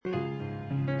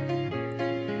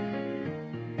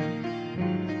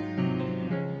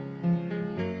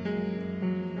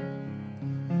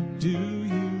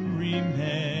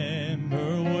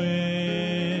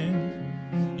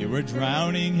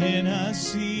drowning in a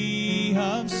sea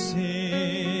of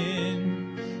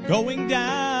sin, going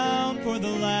down for the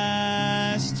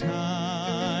last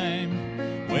time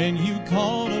when you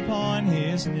called upon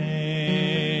his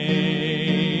name.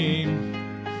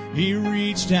 He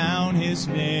reached down his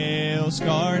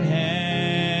nail-scarred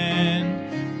hand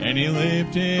and he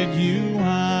lifted you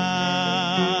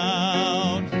out.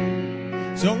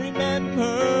 So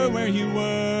remember where you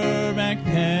were back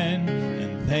then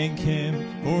and thank him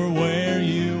for where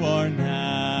you are now.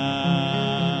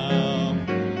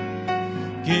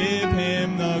 Give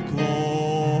him the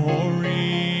glory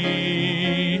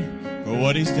for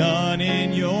what he's done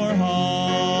in your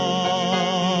heart.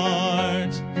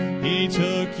 He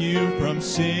took you from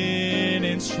sin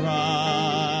and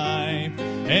strife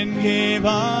and gave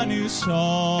a new start.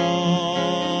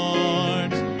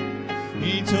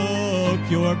 He took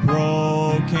your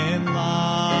broken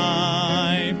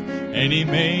life and he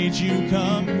made you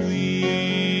complete.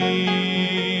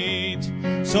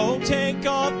 So take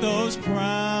off those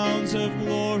crowns of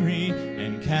glory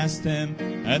and cast them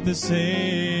at the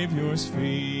Savior's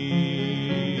feet.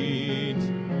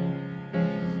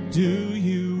 Do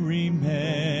you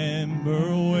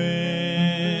remember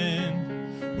when,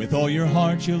 with all your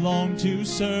heart, you longed to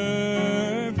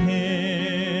serve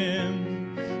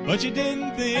him, but you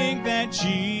didn't think that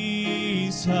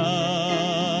Jesus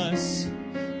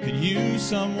could use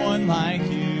someone like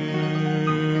you?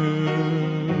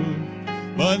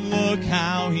 But look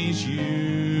how he's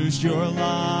used your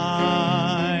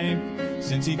life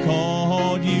since he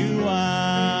called you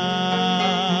out.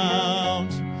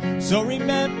 So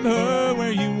remember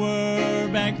where you were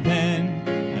back then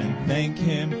and thank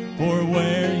him for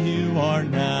where you are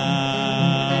now.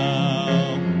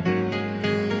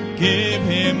 Give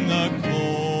him the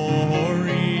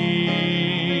glory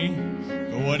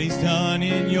for what he's done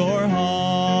in your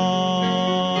heart.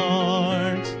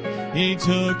 He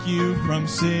took you from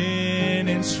sin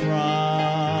and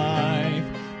strife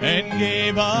and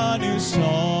gave a new start.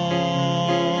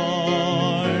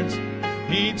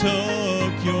 He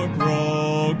took your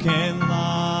broken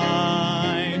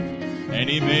life and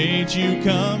he made you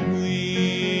complete.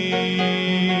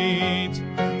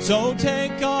 So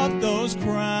take off those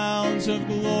crowns of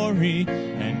glory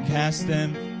and cast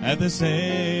them at the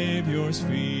Savior's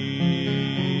feet.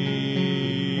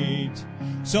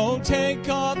 So take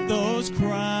off those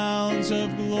crowns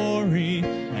of glory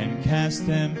and cast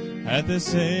them at the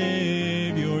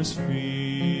Savior's feet.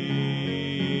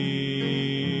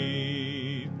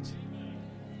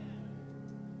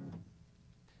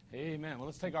 Amen. Well,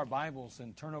 let's take our Bibles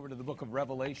and turn over to the book of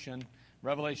Revelation.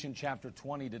 Revelation chapter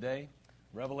 20 today.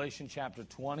 Revelation chapter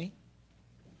 20.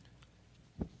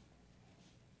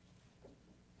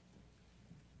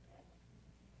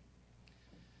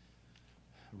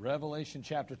 Revelation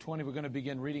chapter 20, we're going to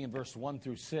begin reading in verse 1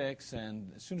 through 6,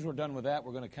 and as soon as we're done with that,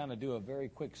 we're going to kind of do a very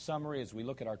quick summary as we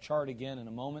look at our chart again in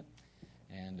a moment.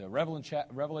 And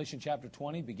Revelation chapter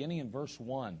 20, beginning in verse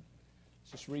 1.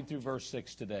 Let's just read through verse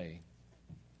 6 today.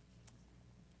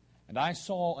 And I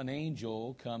saw an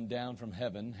angel come down from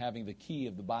heaven, having the key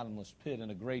of the bottomless pit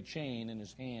and a great chain in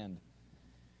his hand.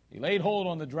 He laid hold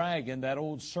on the dragon, that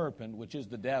old serpent, which is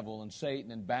the devil and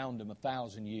Satan, and bound him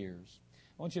 1,000 years.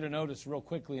 I want you to notice real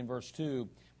quickly in verse 2,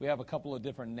 we have a couple of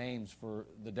different names for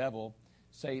the devil.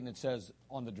 Satan, it says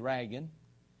on the dragon,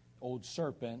 old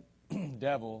serpent,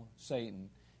 devil,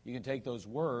 Satan. You can take those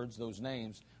words, those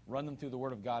names, run them through the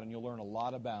Word of God, and you'll learn a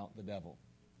lot about the devil.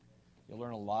 You'll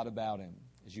learn a lot about him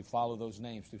as you follow those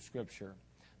names through Scripture.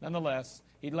 Nonetheless,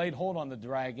 he laid hold on the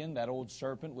dragon, that old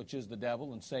serpent, which is the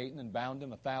devil and Satan, and bound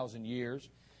him 1,000 years,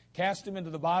 cast him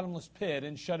into the bottomless pit,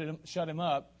 and shut him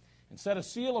up, and set a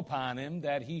seal upon him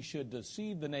that he should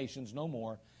deceive the nations no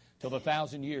more till the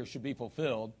 1,000 years should be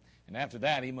fulfilled. And after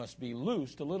that he must be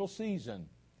loosed a little season.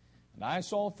 And I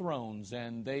saw thrones,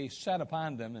 and they sat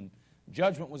upon them, and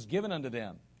judgment was given unto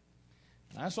them.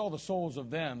 And I saw the souls of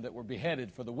them that were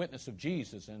beheaded for the witness of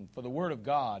Jesus and for the word of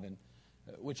God, and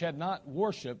which had not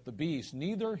worshipped the beast,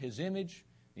 neither his image,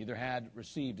 neither had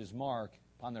received his mark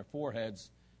upon their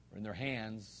foreheads or in their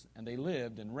hands. And they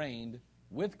lived and reigned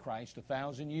with Christ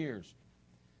 1,000 years.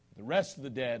 The rest of the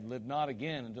dead lived not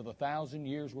again until the 1,000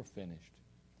 years were finished.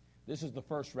 This is the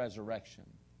first resurrection.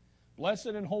 Blessed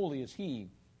and holy is he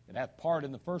that hath part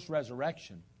in the first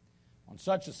resurrection. On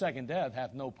such the second death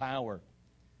hath no power.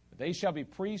 But they shall be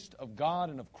priests of God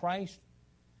and of Christ,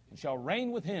 and shall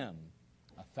reign with him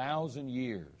 1,000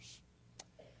 years.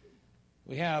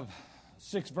 We have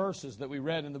 6 verses that we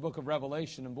read in the book of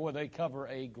Revelation, and boy, they cover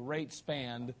a great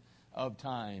span of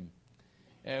time.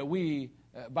 We,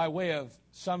 by way of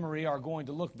summary, are going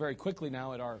to look very quickly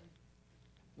now at our...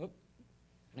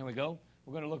 There we go.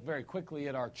 We're going to look very quickly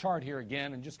at our chart here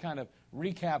again and just kind of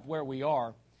recap where we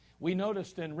are. We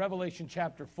noticed in Revelation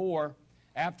chapter 4,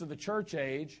 after the church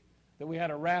age, that we had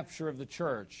a rapture of the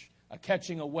church, a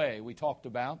catching away we talked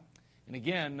about. And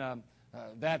again,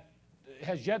 that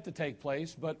has yet to take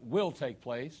place, but will take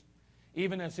place.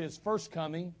 Even as his first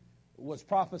coming was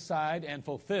prophesied and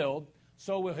fulfilled,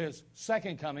 so will his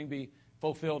second coming be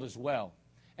fulfilled as well.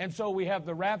 And so we have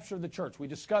the rapture of the church. We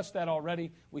discussed that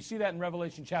already. We see that in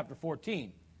Revelation chapter 4,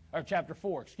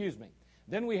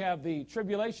 Then we have the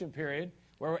tribulation period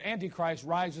where Antichrist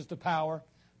rises to power,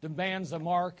 demands a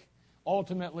mark,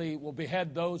 ultimately will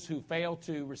behead those who fail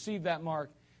to receive that mark,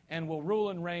 and will rule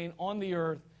and reign on the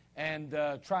earth and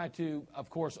try to, of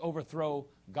course, overthrow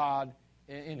God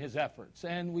in his efforts.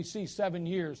 And we see 7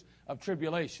 years of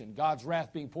tribulation, God's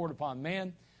wrath being poured upon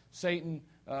man, Satan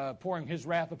pouring his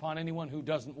wrath upon anyone who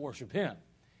doesn't worship him.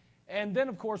 And then,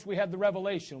 of course, we had the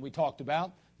revelation we talked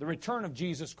about, the return of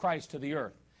Jesus Christ to the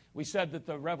earth. We said that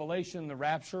the revelation and the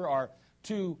rapture are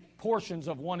two portions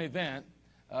of one event,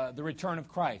 the return of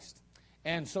Christ.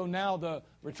 And so now the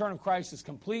return of Christ is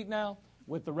complete now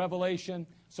with the revelation.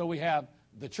 So we have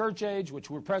the church age, which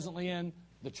we're presently in,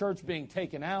 the church being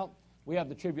taken out. We have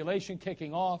the tribulation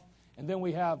kicking off. And then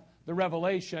we have the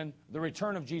revelation, the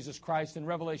return of Jesus Christ in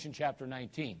Revelation chapter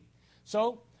 19.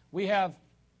 So we have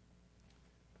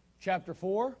chapter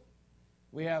 4,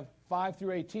 we have 5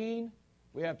 through 18,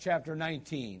 we have chapter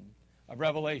 19 of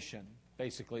Revelation,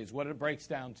 basically, is what it breaks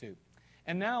down to.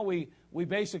 And now we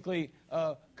basically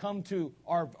come to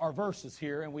our verses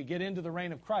here, and we get into the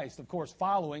reign of Christ, of course,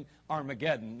 following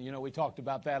Armageddon. You know, we talked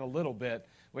about that a little bit.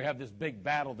 We have this big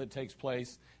battle that takes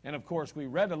place. And, of course, we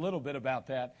read a little bit about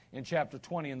that in chapter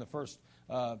 20 in the first,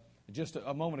 just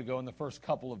a moment ago, in the first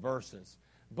couple of verses.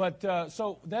 But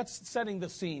so that's setting the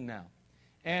scene now.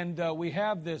 And we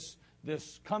have this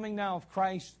coming now of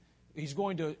Christ. He's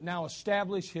going to now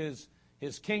establish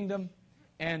his kingdom,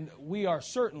 and we are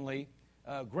certainly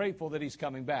grateful that he's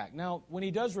coming back. Now, when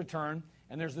he does return,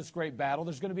 and there's this great battle,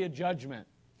 there's going to be a judgment.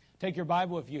 Take your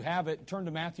Bible, if you have it, turn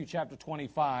to Matthew chapter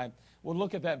 25. We'll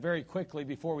look at that very quickly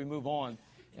before we move on,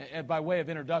 by way of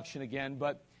introduction again.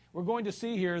 But we're going to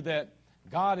see here that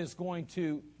God is going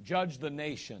to judge the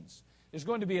nations. There's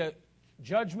going to be a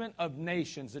judgment of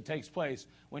nations that takes place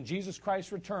when Jesus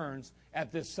Christ returns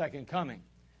at this second coming.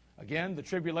 Again, the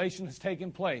tribulation has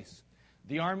taken place.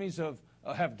 The armies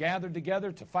have gathered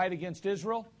together to fight against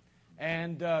Israel,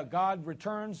 and God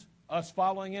returns, us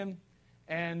following him,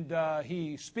 and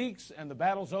he speaks, and the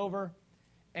battle's over,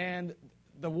 and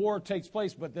the war takes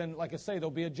place. But then, like I say,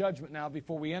 there'll be a judgment now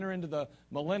before we enter into the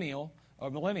millennium,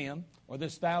 or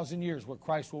this 1,000 years where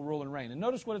Christ will rule and reign. And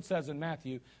notice what it says in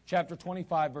Matthew chapter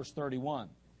 25, verse 31.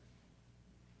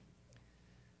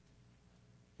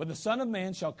 But the Son of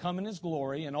Man shall come in his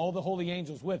glory, and all the holy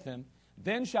angels with him.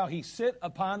 Then shall he sit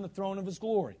upon the throne of his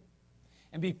glory.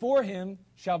 And before him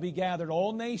shall be gathered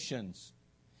all nations.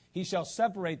 He shall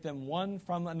separate them one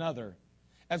from another,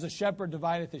 as a shepherd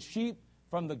divideth his sheep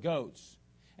from the goats.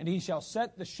 And he shall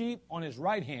set the sheep on his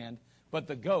right hand, but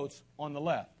the goats on the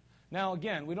left. Now,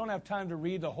 again, we don't have time to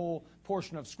read the whole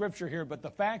portion of Scripture here, but the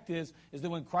fact is that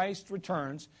when Christ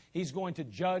returns, he's going to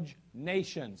judge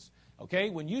nations.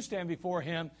 Okay? When you stand before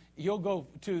him, you'll go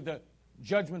to the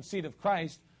judgment seat of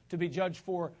Christ to be judged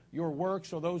for your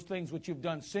works or those things which you've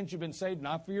done since you've been saved,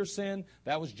 not for your sin.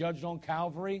 That was judged on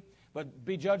Calvary. But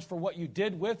be judged for what you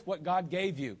did with what God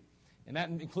gave you. And that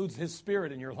includes his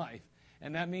Spirit in your life.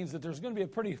 And that means that there's going to be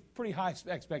a pretty high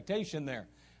expectation there.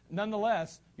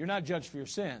 Nonetheless, you're not judged for your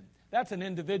sin. That's an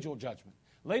individual judgment.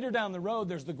 Later down the road,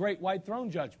 there's the great white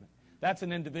throne judgment. That's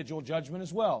an individual judgment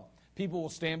as well. People will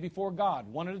stand before God,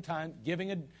 one at a time,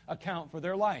 giving an account for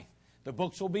their life. The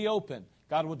books will be open.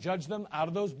 God will judge them out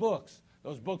of those books.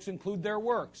 Those books include their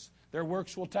works. Their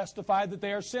works will testify that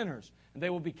they are sinners, and they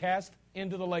will be cast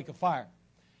into the lake of fire.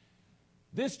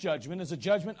 This judgment is a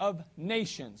judgment of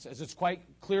nations, as it's quite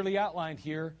clearly outlined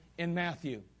here in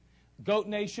Matthew. Goat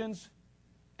nations,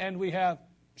 and we have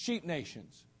sheep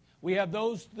nations. We have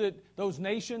those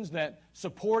nations that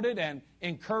supported and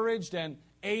encouraged and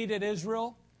aided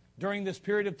Israel during this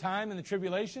period of time in the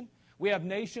tribulation. We have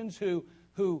nations who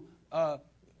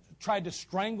tried to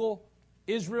strangle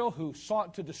Israel, who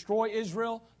sought to destroy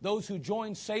Israel, those who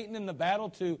joined Satan in the battle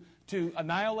to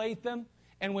annihilate them.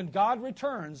 And when God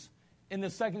returns in the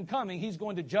second coming, he's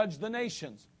going to judge the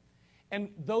nations. And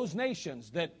those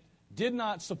nations that did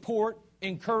not support,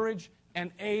 encourage,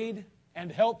 and aid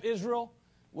and help Israel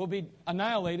will be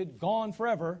annihilated, gone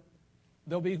forever.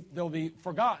 They'll be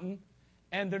forgotten,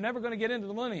 and they're never going to get into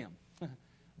the millennium.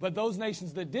 But those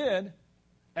nations that did,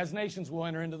 as nations, will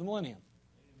enter into the millennium.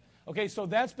 Okay, so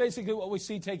that's basically what we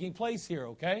see taking place here,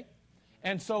 okay?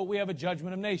 And so we have a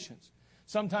judgment of nations.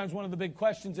 Sometimes one of the big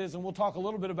questions is, and we'll talk a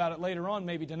little bit about it later on,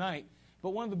 maybe tonight,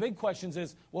 but one of the big questions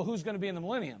is, well, who's going to be in the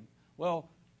millennium? Well,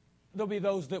 there'll be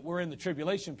those that were in the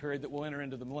tribulation period that will enter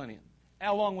into the millennium,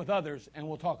 along with others, and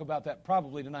we'll talk about that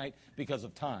probably tonight because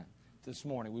of time this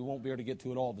morning. We won't be able to get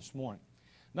to it all this morning.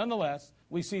 Nonetheless,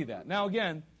 we see that. Now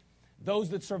again, those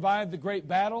that survive the great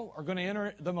battle are going to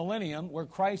enter the millennium where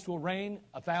Christ will reign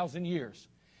 1,000 years.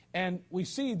 And we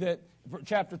see that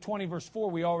chapter 20, verse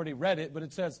 4, we already read it, but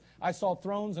it says, I saw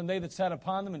thrones and they that sat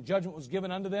upon them, and judgment was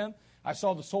given unto them. I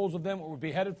saw the souls of them that were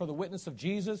beheaded for the witness of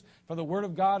Jesus, for the word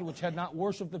of God, which had not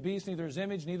worshipped the beast, neither his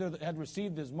image, neither had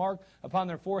received his mark upon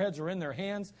their foreheads or in their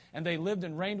hands. And they lived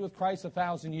and reigned with Christ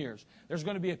 1,000 years. There's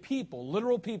going to be a people,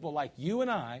 literal people like you and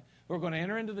I, who are going to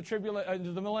enter into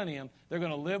the millennium. They're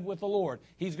going to live with the Lord.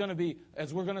 He's going to be,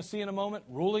 as we're going to see in a moment,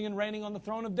 ruling and reigning on the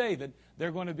throne of David. They're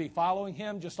going to be following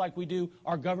him just like we do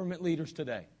our government leaders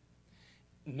today.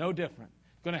 No different.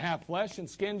 Going to have flesh and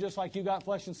skin just like you got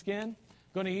flesh and skin.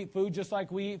 Going to eat food just like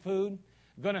we eat food.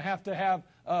 Going to have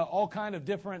all kind of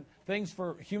different things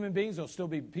for human beings. There'll still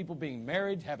be people being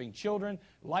married, having children.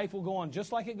 Life will go on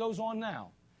just like it goes on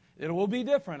now. It will be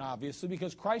different, obviously,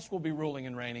 because Christ will be ruling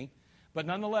and reigning. But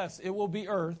nonetheless, it will be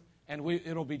earth, and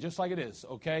it'll be just like it is,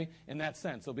 okay, in that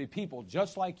sense. There'll be people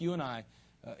just like you and I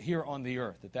here on the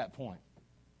earth at that point.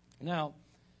 Now,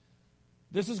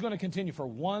 this is going to continue for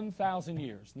 1,000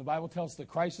 years. And the Bible tells us that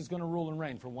Christ is going to rule and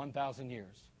reign for 1,000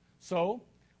 years. So,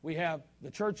 we have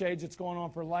the church age that's going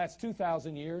on for the last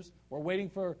 2,000 years. We're waiting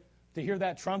to hear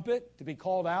that trumpet, to be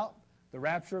called out, the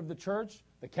rapture of the church,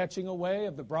 the catching away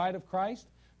of the bride of Christ.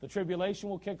 The tribulation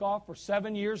will kick off for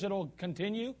 7 years. It'll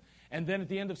continue. And then at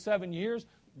the end of 7 years,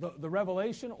 the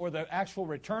revelation or the actual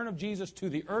return of Jesus to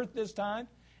the earth this time,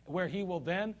 where he will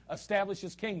then establish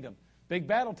his kingdom. Big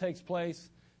battle takes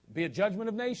place. Be a judgment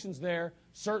of nations there.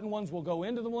 Certain ones will go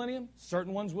into the millennium.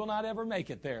 Certain ones will not ever make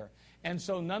it there. And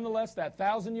so nonetheless, that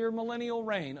 1,000-year millennial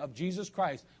reign of Jesus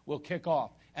Christ will kick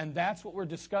off. And that's what we're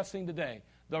discussing today,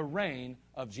 the reign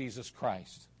of Jesus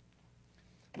Christ.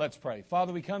 Let's pray.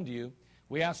 Father, we come to you.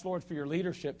 We ask, Lord, for your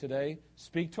leadership today.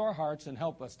 Speak to our hearts and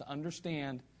help us to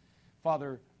understand,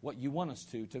 Father, what you want us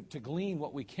to glean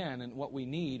what we can and what we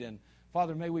need. And,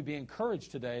 Father, may we be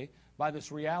encouraged today by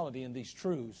this reality and these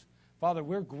truths. Father,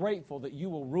 we're grateful that you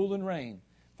will rule and reign.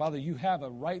 Father, you have a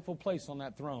rightful place on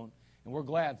that throne. And we're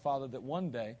glad, Father, that one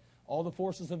day all the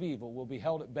forces of evil will be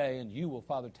held at bay and you will,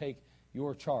 Father, take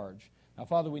your charge. Now,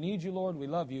 Father, we need you, Lord. We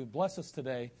love you. Bless us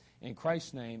today. In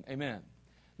Christ's name, amen.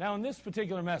 Now, in this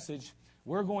particular message,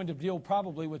 we're going to deal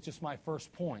probably with just my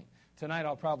first point. Tonight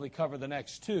I'll probably cover the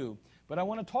next two. But I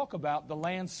want to talk about the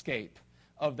landscape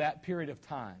of that period of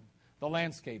time. The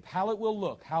landscape, how it will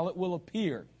look, how it will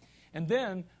appear. And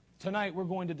then tonight we're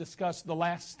going to discuss the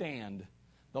last stand.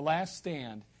 The last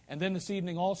stand. And then this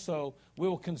evening also we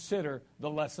will consider the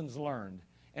lessons learned.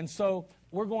 And so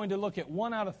we're going to look at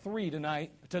 1 out of 3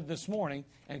 this morning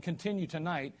and continue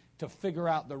tonight to figure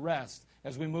out the rest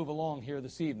as we move along here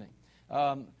this evening.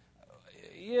 I'll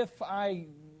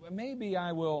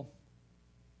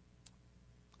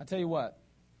tell you what,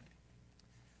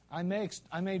 I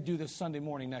may do this Sunday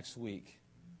morning next week.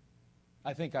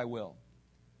 I think I will.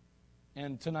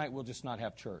 And tonight we'll just not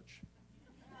have church.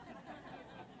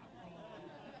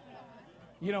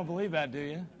 You don't believe that, do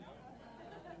you?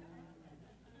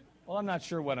 Well, I'm not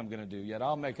sure what I'm going to do yet.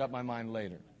 I'll make up my mind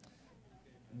later.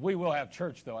 We will have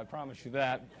church, though, I promise you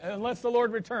that. Unless the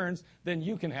Lord returns, then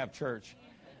you can have church.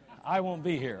 I won't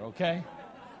be here, okay?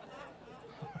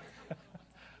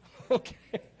 Okay.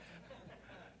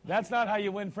 That's not how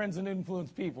you win friends and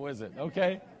influence people, is it?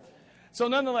 Okay? So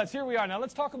nonetheless, here we are. Now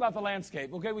let's talk about the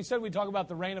landscape. Okay, we said we'd talk about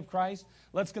the reign of Christ.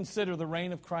 Let's consider the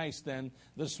reign of Christ then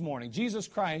this morning. Jesus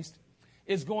Christ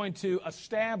is going to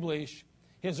establish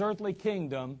his earthly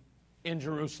kingdom in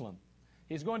Jerusalem.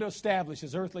 He's going to establish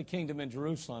his earthly kingdom in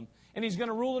Jerusalem, and he's going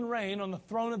to rule and reign on the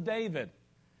throne of David.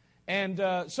 And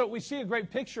so we see a great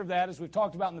picture of that, as we've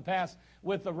talked about in the past,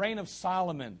 with the reign of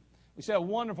Solomon. We see a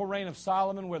wonderful reign of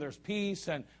Solomon where there's peace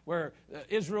and where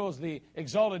Israel is the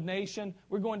exalted nation.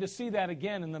 We're going to see that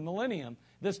again in the millennium,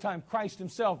 this time Christ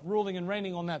himself ruling and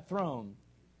reigning on that throne.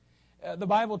 The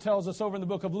Bible tells us over in the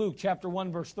book of Luke, chapter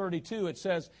 1, verse 32, it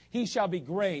says, "He shall be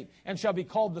great and shall be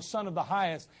called the Son of the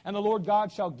Highest, and the Lord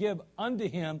God shall give unto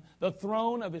him the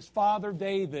throne of his father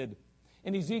David."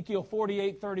 In Ezekiel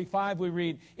 48:35 we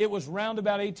read, "It was round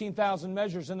about 18,000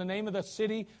 measures, and the name of the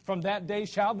city from that day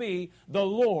shall be, the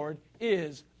Lord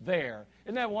is there."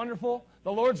 Isn't that wonderful?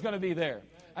 The Lord's going to be there.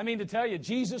 I mean to tell you,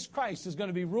 Jesus Christ is going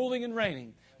to be ruling and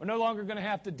reigning. We're no longer going to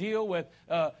have to deal with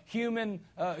humanity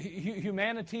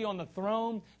on the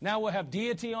throne. Now we'll have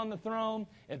deity on the throne.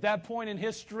 At that point in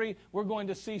history, we're going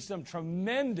to see some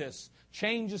tremendous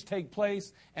changes take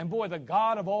place. And boy, the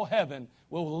God of all heaven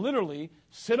will literally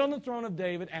sit on the throne of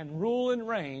David and rule and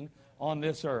reign on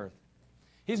this earth.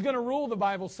 He's going to rule, the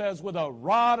Bible says, with a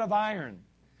rod of iron.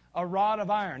 A rod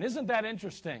of iron. Isn't that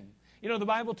interesting? You know, the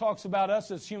Bible talks about us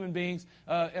as human beings,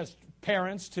 as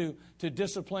parents, to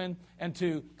discipline and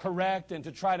to correct and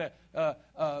to try to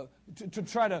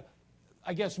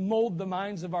I guess, mold the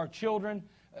minds of our children.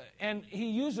 And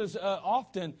he uses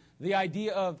often the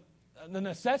idea of the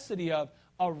necessity of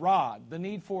a rod, the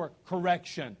need for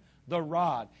correction, the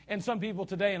rod. And some people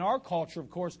today in our culture, of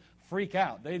course, freak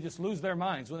out. They just lose their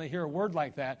minds when they hear a word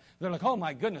like that. They're like, oh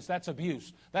my goodness, that's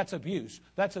abuse. That's abuse.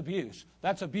 That's abuse.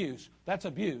 That's abuse. That's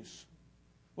abuse.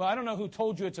 Well, I don't know who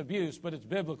told you it's abuse, but it's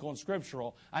biblical and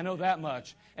scriptural. I know that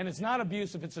much. And it's not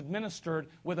abuse if it's administered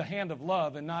with a hand of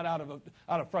love and not out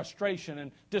of frustration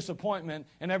and disappointment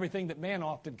and everything that man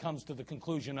often comes to the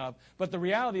conclusion of. But the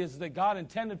reality is that God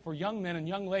intended for young men and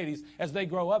young ladies, as they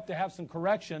grow up, to have some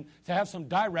correction, to have some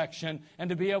direction, and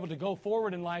to be able to go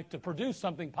forward in life to produce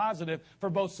something positive for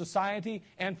both society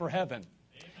and for heaven.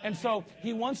 And so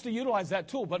he wants to utilize that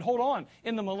tool. But hold on.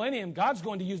 In the millennium, God's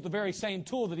going to use the very same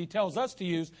tool that he tells us to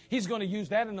use. He's going to use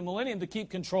that in the millennium to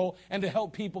keep control and to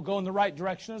help people go in the right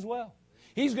direction as well.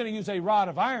 He's going to use a rod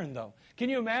of iron, though. Can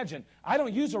you imagine? I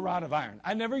don't use a rod of iron.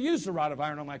 I never used a rod of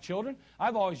iron on my children.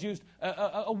 I've always used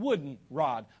a wooden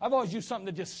rod. I've always used something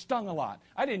that just stung a lot.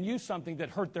 I didn't use something that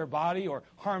hurt their body or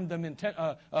harmed them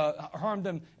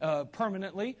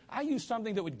permanently. I used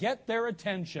something that would get their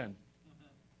attention.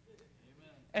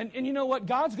 And you know what?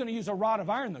 God's going to use a rod of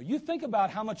iron, though. You think about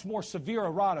how much more severe a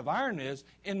rod of iron is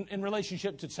in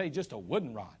relationship to, say, just a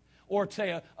wooden rod. Or,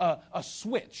 say, a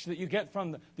switch that you get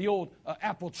from the old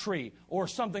apple tree or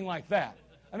something like that.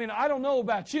 I mean, I don't know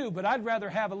about you, but I'd rather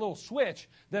have a little switch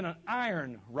than an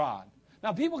iron rod.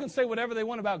 Now, people can say whatever they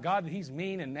want about God, that he's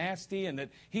mean and nasty and that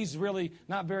he's really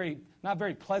not very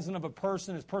pleasant of a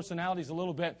person. His personality's a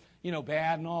little bit,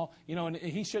 bad and all, and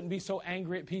he shouldn't be so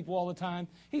angry at people all the time.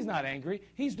 He's not angry.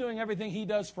 He's doing everything he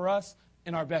does for us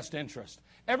in our best interest.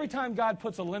 Every time God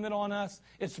puts a limit on us,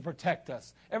 it's to protect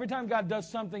us. Every time God does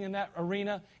something in that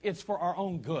arena, it's for our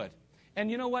own good. And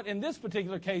you know what? In this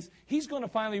particular case, he's going to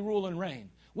finally rule and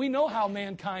reign. We know how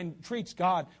mankind treats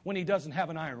God when he doesn't have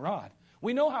an iron rod.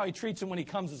 We know how he treats him when he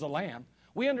comes as a lamb.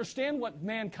 We understand what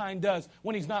mankind does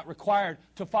when he's not required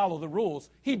to follow the rules.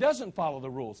 He doesn't follow the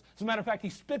rules. As a matter of fact, he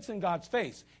spits in God's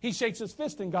face. He shakes his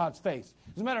fist in God's face.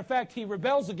 As a matter of fact, he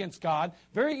rebels against God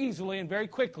very easily and very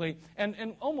quickly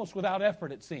and almost without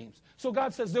effort, it seems. So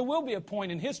God says there will be a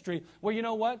point in history where, you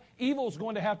know what? Evil is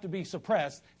going to have to be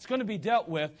suppressed. It's going to be dealt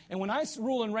with. And when I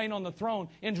rule and reign on the throne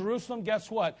in Jerusalem, guess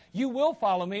what? You will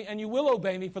follow me and you will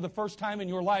obey me for the first time in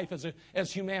your life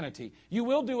as humanity. You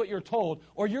will do what you're told,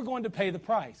 or you're going to pay the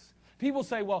price. People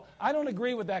say, well, I don't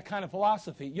agree with that kind of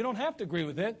philosophy. You don't have to agree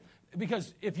with it,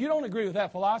 because if you don't agree with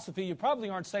that philosophy, you probably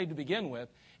aren't saved to begin with.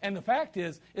 And the fact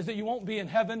is that you won't be in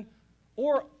heaven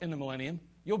or in the millennium.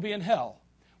 You'll be in hell,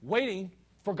 waiting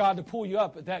for God to pull you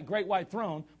up at that great white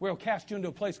throne where he'll cast you into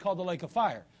a place called the lake of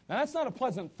fire. Now, that's not a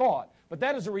pleasant thought, but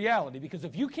that is a reality, because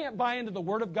if you can't buy into the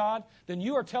Word of God, then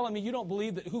you are telling me you don't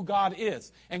believe that who God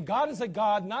is. And God is a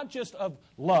God not just of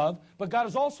love, but God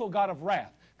is also a God of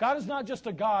wrath. God is not just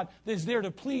a God that is there to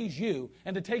please you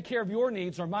and to take care of your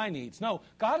needs or my needs. No,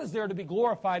 God is there to be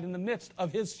glorified in the midst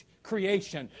of his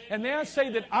creation. And may I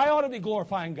say that I ought to be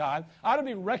glorifying God, I ought to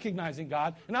be recognizing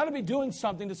God, and I ought to be doing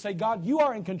something to say, God, you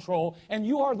are in control, and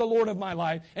you are the Lord of my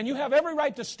life, and you have every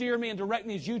right to steer me and direct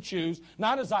me as you choose,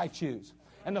 not as I choose.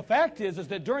 And the fact is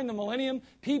that during the millennium,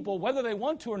 people, whether they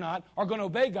want to or not, are going to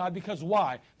obey God, because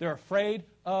why? They're afraid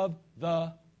of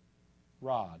the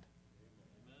rod.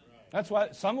 That's why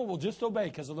some will just obey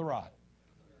because of the rod.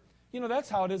 That's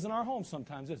how it is in our homes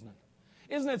sometimes, isn't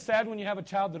it? Isn't it sad when you have a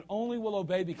child that only will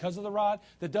obey because of the rod,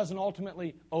 that doesn't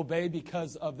ultimately obey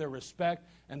because of their respect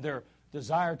and their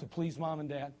desire to please mom and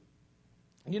dad?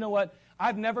 And you know what?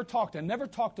 I never talked to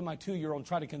my 2-year-old and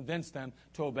try to convince them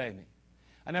to obey me.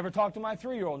 I never talked to my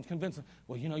 3-year-old and convince them,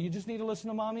 well, you just need to listen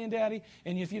to mommy and daddy,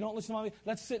 and if you don't listen to mommy,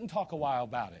 let's sit and talk a while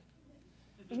about it.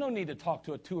 There's no need to talk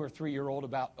to a 2 or 3-year-old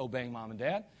about obeying mom and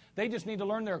dad. They just need to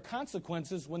learn there are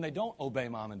consequences when they don't obey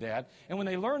mom and dad. And when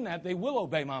they learn that, they will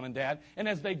obey mom and dad. And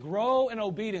as they grow in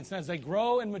obedience, and as they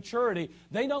grow in maturity,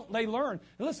 they learn.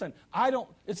 And listen,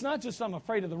 it's not just I'm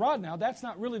afraid of the rod now. That's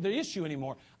not really the issue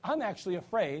anymore. I'm actually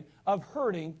afraid of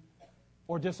hurting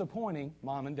or disappointing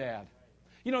mom and dad.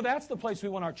 You know, that's the place we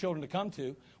want our children to come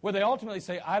to, where they ultimately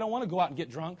say, I don't want to go out and get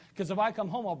drunk, because if I come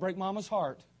home, I'll break Mama's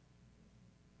heart.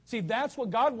 See, that's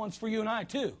what God wants for you and I,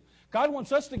 too. God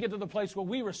wants us to get to the place where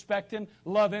we respect Him,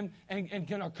 love Him, and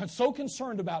are so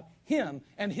concerned about Him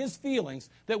and His feelings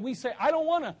that we say, I don't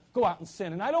want to go out and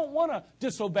sin, and I don't want to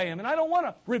disobey Him, and I don't want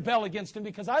to rebel against Him,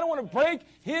 because I don't want to break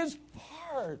His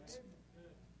heart.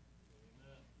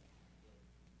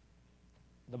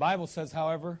 The Bible says,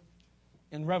 however,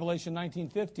 in Revelation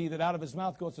 19:50, that out of His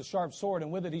mouth goes a sharp sword,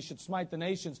 and with it He should smite the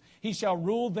nations. He shall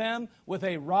rule them with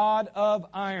a rod of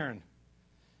iron.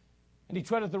 And He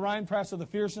treadeth the winepress of the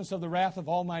fierceness of the wrath of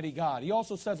Almighty God. He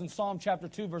also says in Psalm chapter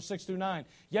 2, verse 6 through 9,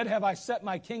 Yet have I set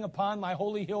my king upon my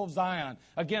holy hill of Zion.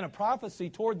 Again, a prophecy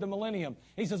toward the millennium.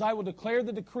 He says, I will declare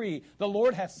the decree. The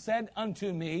Lord hath said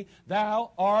unto me,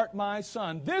 Thou art my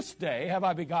son. This day have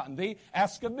I begotten thee.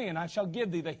 Ask of me, and I shall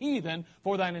give thee the heathen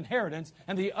for thine inheritance,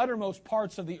 and the uttermost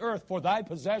parts of the earth for thy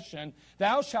possession.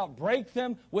 Thou shalt break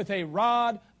them with a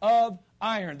rod of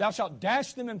iron. Thou shalt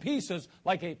dash them in pieces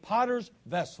like a potter's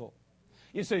vessel.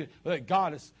 You say,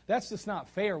 that's just not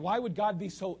fair. Why would God be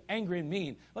so angry and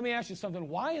mean? Let me ask you something.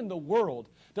 Why in the world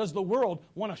does the world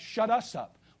want to shut us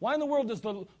up? Why in the world does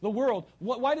the world,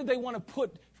 why did they want to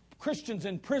put Christians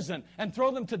in prison and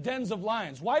throw them to dens of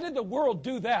lions? Why did the world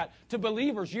do that to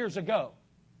believers years ago?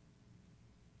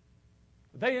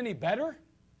 Are they any better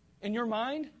in your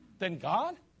mind than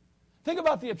God? Think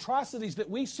about the atrocities that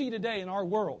we see today in our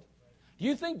world. Do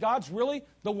you think God's really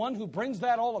the one who brings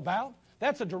that all about?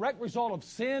 That's a direct result of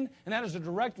sin, and that is a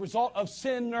direct result of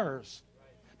sinners.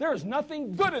 There is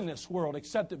nothing good in this world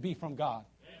except it be from God.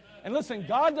 And listen,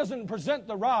 God doesn't present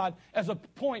the rod as a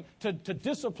point to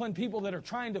discipline people that are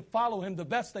trying to follow Him the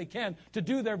best they can, to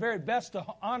do their very best to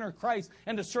honor Christ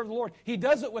and to serve the Lord. He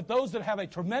does it with those that have a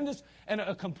tremendous and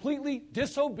a completely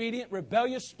disobedient,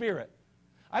 rebellious spirit.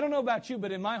 I don't know about you,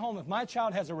 but in my home, if my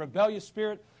child has a rebellious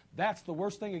spirit, that's the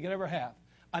worst thing you could ever have.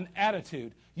 An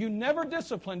attitude. You never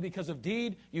discipline because of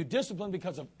deed. You discipline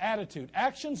because of attitude.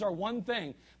 Actions are one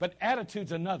thing, but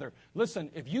attitude's another. Listen,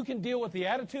 if you can deal with the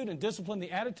attitude and discipline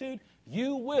the attitude,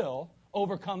 you will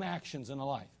overcome actions in a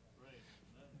life.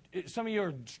 Some of you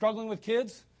are struggling with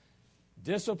kids.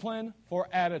 Discipline for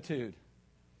attitude.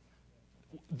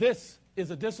 This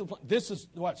is a discipline.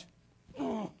 Watch.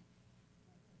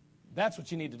 That's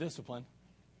what you need to discipline.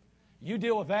 You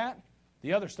deal with that,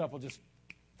 the other stuff will just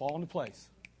fall into place.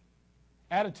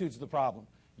 Attitude's the problem.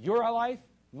 Your life,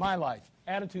 my life.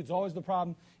 Attitude's always the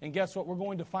problem. And guess what? We're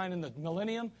going to find in the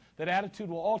millennium that attitude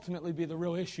will ultimately be the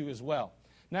real issue as well.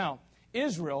 Now,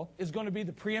 Israel is going to be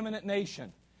the preeminent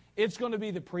nation. It's going to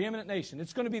be the preeminent nation.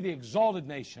 It's going to be the exalted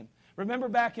nation. Remember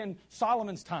back in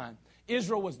Solomon's time,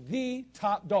 Israel was the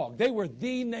top dog. They were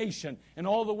the nation in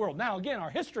all the world. Now, again, our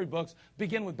history books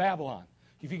begin with Babylon.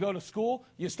 If you go to school,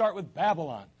 you start with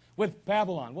Babylon.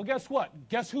 Well, guess what?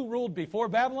 Guess who ruled before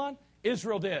Babylon?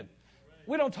 Israel did.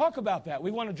 We don't talk about that.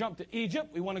 We want to jump to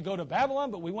Egypt. We want to go to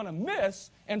Babylon, but we want to miss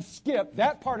and skip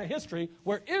that part of history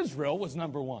where Israel was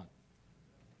number one.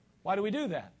 Why do we do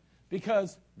that?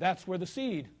 Because that's where the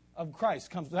seed of Christ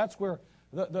comes. That's where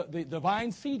the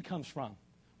divine seed comes from.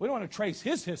 We don't want to trace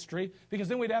His history because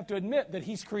then we'd have to admit that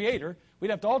He's Creator.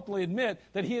 We'd have to ultimately admit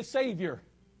that He is Savior.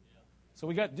 So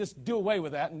we got to just do away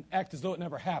with that and act as though it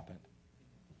never happened.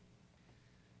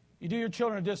 You do your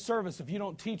children a disservice if you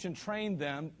don't teach and train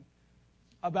them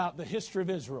about the history of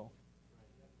Israel,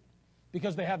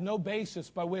 because they have no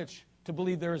basis by which to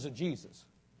believe there is a Jesus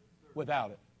without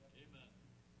it.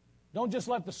 Don't just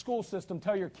let the school system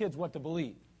tell your kids what to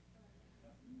believe.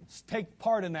 Take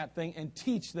part in that thing and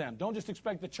teach them. Don't just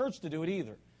expect the church to do it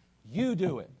either. You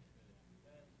do it.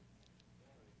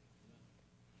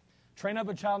 Train up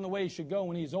a child in the way he should go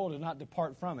when he's old and not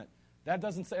depart from it.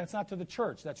 That's not to the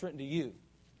church. That's written to you.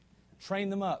 Train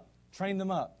them up. Train them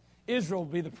up. Israel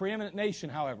will be the preeminent nation,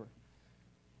 however.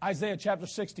 Isaiah chapter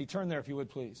 60. Turn there if you would,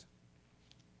 please.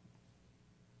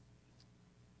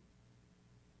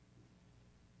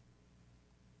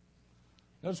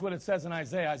 Notice what it says in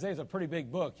Isaiah. Isaiah is a pretty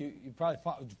big book. You probably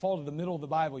fall to the middle of the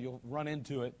Bible, you'll run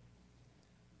into it.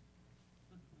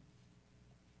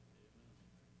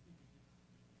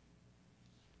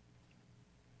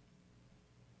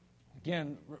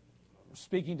 Again,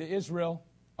 speaking to Israel,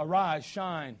 arise,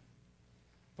 shine,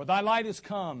 for thy light is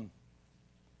come,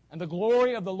 and the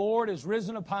glory of the Lord is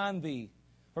risen upon thee.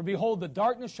 For behold, the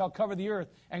darkness shall cover the earth,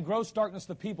 and gross darkness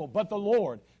the people. But the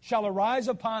Lord shall arise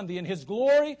upon thee, and His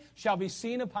glory shall be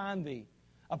seen upon thee.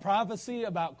 A prophecy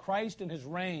about Christ and His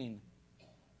reign,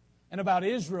 and about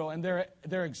Israel and their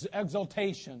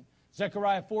exaltation.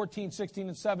 Zechariah 14, 16,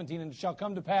 and 17, and it shall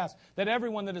come to pass that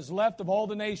everyone that is left of all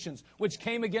the nations which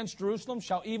came against Jerusalem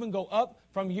shall even go up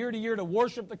from year to year to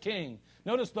worship the King.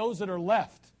 Notice those that are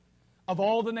left of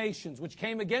all the nations which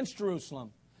came against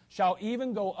Jerusalem shall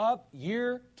even go up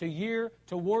year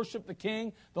to worship the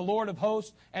King, the Lord of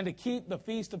hosts, and to keep the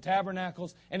Feast of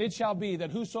Tabernacles. And it shall be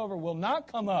that whosoever will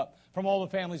not come up from all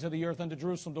the families of the earth unto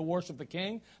Jerusalem to worship the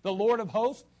King, the Lord of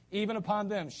hosts, even upon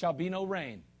them shall be no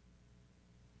rain.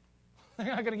 They're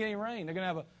not going to get any rain. They're going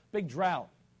to have a big drought.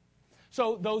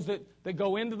 So those that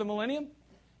go into the millennium,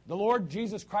 the Lord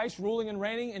Jesus Christ ruling and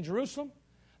reigning in Jerusalem,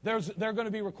 they're going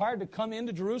to be required to come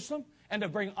into Jerusalem and to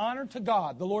bring honor to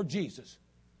God, the Lord Jesus.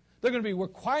 They're going to be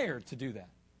required to do that.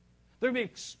 They're going to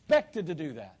be expected to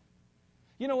do that.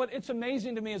 You know what? It's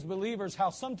amazing to me as believers how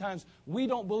sometimes we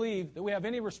don't believe that we have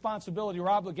any responsibility or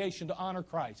obligation to honor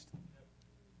Christ.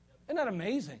 Isn't that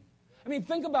amazing? I mean,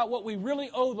 think about what we really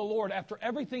owe the Lord after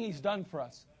everything He's done for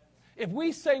us. If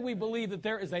we say we believe that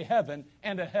there is a heaven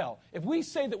and a hell, if we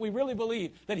say that we really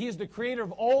believe that He is the creator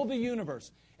of all the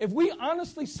universe, if we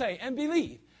honestly say and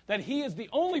believe that He is the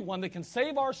only one that can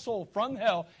save our soul from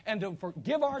hell and to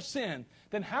forgive our sin,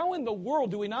 then how in the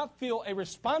world do we not feel a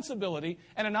responsibility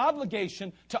and an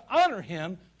obligation to honor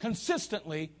Him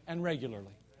consistently and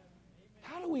regularly?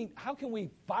 How can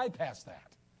we bypass that?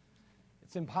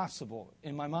 It's impossible,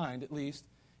 in my mind at least,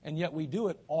 and yet we do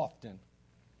it often.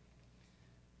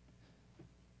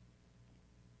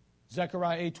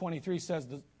 Zechariah 8:23 says,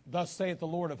 "Thus saith the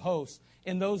Lord of hosts,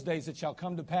 in those days it shall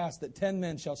come to pass that 10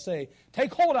 men shall say,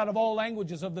 Take hold out of all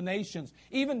languages of the nations,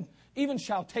 even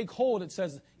shall take hold," it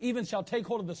says, "even shall take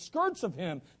hold of the skirts of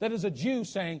him that is a Jew,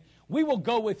 saying, We will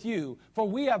go with you, for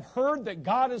we have heard that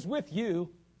God is with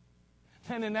you."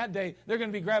 And in that day, they're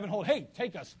going to be grabbing hold. Hey,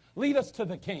 take us. Lead us to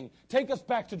the King. Take us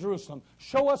back to Jerusalem.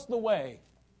 Show us the way.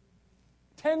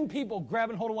 10 people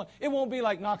grabbing hold of one. It won't be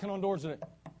like knocking on doors.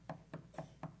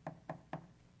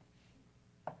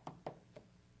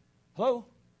 Hello?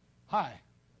 Hi,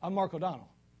 I'm Mark O'Donnell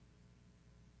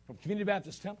from Community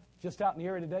Baptist Temple, just out in the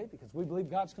area today because we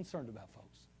believe God's concerned about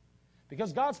folks.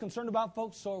 Because God's concerned about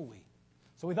folks, so are we.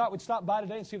 So we thought we'd stop by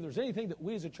today and see if there's anything that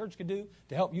we as a church could do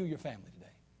to help you and your family today.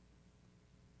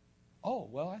 Oh,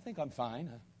 well, I think I'm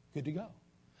fine. Good to go.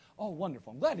 Oh,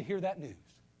 wonderful. I'm glad to hear that news.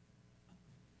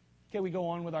 Okay, we go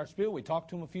on with our spiel. We talk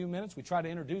to them a few minutes. We try to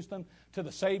introduce them to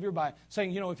the Savior by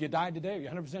saying, if you died today, are you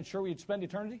 100% sure you'd spend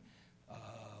eternity?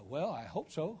 Well, I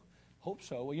hope so. Hope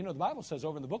so. Well, the Bible says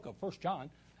over in the book of 1 John,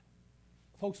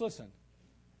 folks, listen,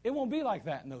 it won't be like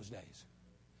that in those days.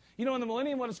 In the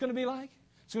millennium, what it's going to be like?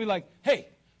 It's going to be like, hey,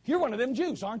 you're one of them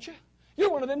Jews, aren't you?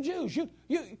 You're one of them Jews. You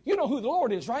know who the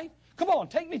Lord is, right? Come on,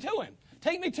 take me to Him.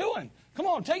 Take me to Him. Come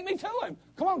on, take me to Him.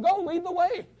 Come on, go lead the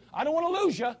way. I don't want to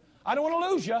lose you. I don't want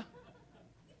to lose you.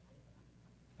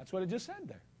 That's what it just said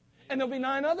there. And there'll be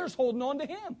 9 others holding on to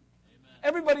Him.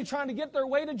 Everybody trying to get their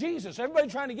way to Jesus. Everybody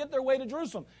trying to get their way to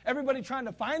Jerusalem. Everybody trying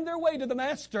to find their way to the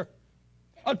Master.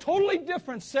 A totally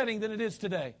different setting than it is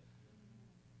today.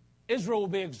 Israel will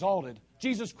be exalted.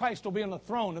 Jesus Christ will be on the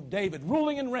throne of David,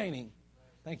 ruling and reigning.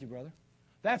 Thank you, brother.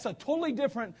 That's a totally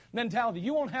different mentality.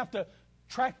 You won't have to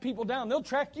track people down. They'll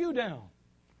track you down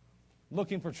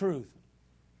looking for truth.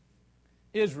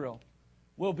 Israel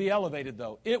will be elevated,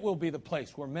 though. It will be the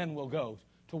place where men will go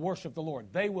to worship the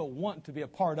Lord. They will want to be a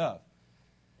part of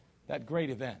that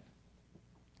great event.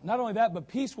 Not only that, but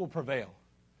peace will prevail.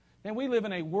 And we live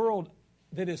in a world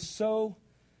that is so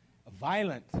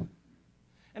violent.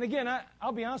 And again,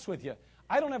 I'll be honest with you.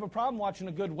 I don't have a problem watching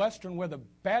a good Western where the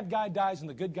bad guy dies and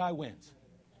the good guy wins.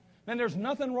 Man, there's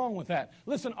nothing wrong with that.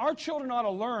 Listen, our children ought to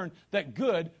learn that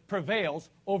good prevails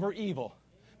over evil.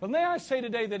 But may I say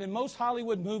today that in most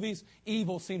Hollywood movies,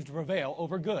 evil seems to prevail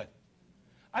over good.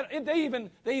 They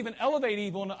even elevate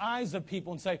evil in the eyes of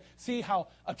people and say, see how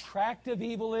attractive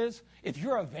evil is? If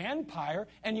you're a vampire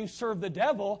and you serve the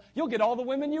devil, you'll get all the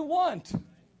women you want.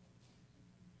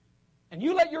 And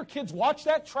you let your kids watch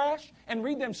that trash and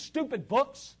read them stupid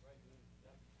books?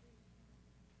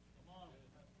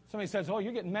 Somebody says, oh,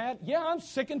 you're getting mad? Yeah, I'm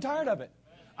sick and tired of it.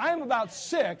 I am about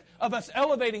sick of us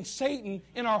elevating Satan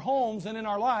in our homes and in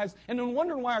our lives and then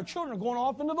wondering why our children are going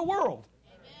off into the world.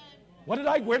 Where did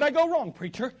I go wrong,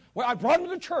 preacher? Well, I brought them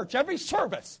to church every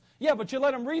service. Yeah, but you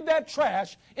let them read that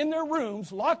trash in their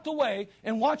rooms, locked away,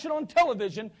 and watch it on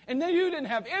television, and then you didn't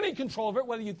have any control of it,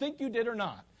 whether you think you did or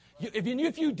not.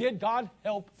 If you did, God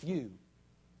help you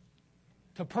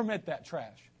to permit that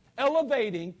trash.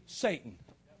 Elevating Satan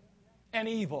and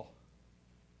evil.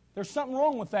 There's something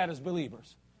wrong with that as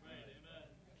believers.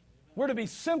 We're to be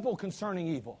simple concerning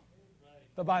evil,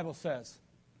 the Bible says.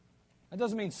 That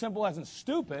doesn't mean simple as in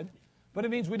stupid, but it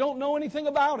means we don't know anything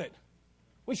about it.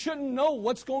 We shouldn't know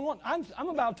what's going on. I'm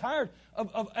about tired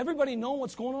of everybody knowing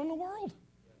what's going on in the world.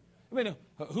 I mean,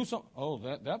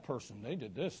 that person, they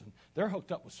did this, and they're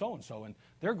hooked up with so-and-so, and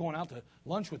they're going out to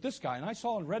lunch with this guy. And I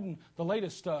saw and read in the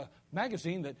latest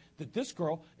magazine that this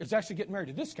girl is actually getting married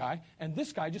to this guy, and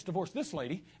this guy just divorced this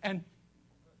lady. And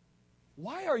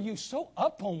why are you so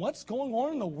up on what's going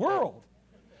on in the world?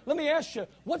 Let me ask you,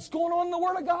 what's going on in the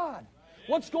Word of God?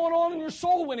 What's going on in your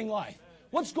soul-winning life?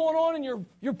 What's going on in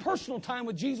your personal time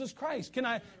with Jesus Christ? Can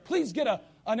I please get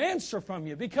an answer from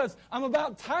you? Because I'm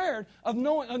about tired of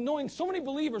knowing so many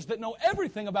believers that know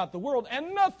everything about the world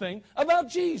and nothing about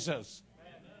Jesus.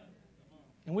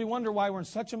 And we wonder why we're in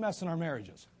such a mess in our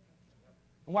marriages.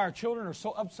 And why our children are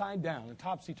so upside down and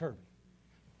topsy-turvy.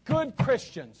 Good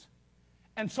Christians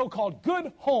and so-called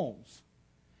good homes.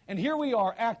 And here we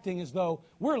are acting as though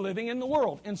we're living in the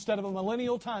world instead of a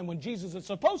millennial time when Jesus is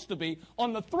supposed to be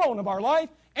on the throne of our life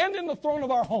and in the throne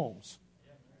of our homes.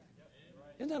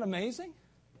 Isn't that amazing?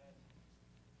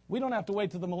 We don't have to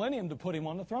wait till the millennium to put him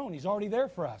on the throne. He's already there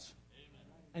for us.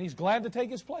 And he's glad to take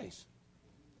his place.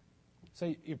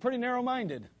 So you're pretty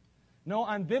narrow-minded. No,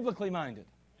 I'm biblically minded.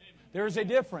 There is a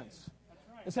difference.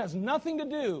 This has nothing to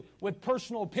do with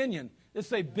personal opinion.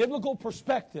 It's a biblical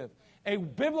perspective. A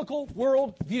biblical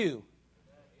world view.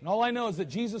 And all I know is that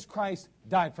Jesus Christ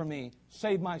died for me,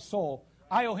 saved my soul.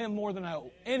 I owe him more than I owe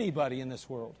anybody in this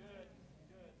world.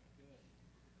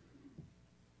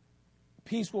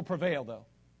 Peace will prevail, though.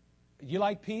 You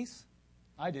like peace?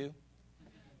 I do.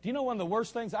 Do you know one of the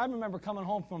worst things? I remember coming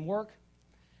home from work,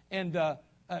 and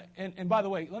by the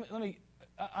way, let me.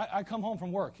 I come home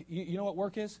from work. You know what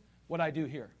work is? What I do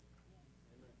here.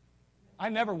 I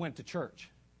never went to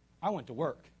church. I went to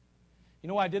work. You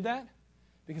know why I did that?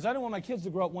 Because I didn't want my kids to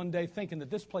grow up one day thinking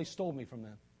that this place stole me from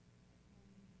them.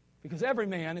 Because every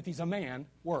man, if he's a man,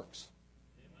 works.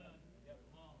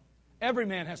 Every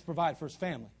man has to provide for his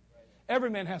family. Every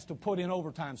man has to put in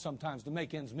overtime sometimes to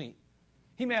make ends meet.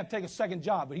 He may have to take a second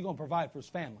job, but he's going to provide for his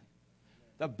family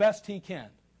the best he can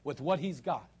with what he's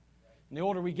got. And the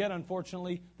older we get,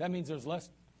 unfortunately, that means there's less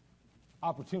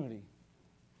opportunity.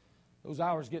 Those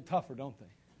hours get tougher, don't they?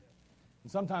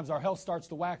 And sometimes our health starts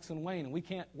to wax and wane, and we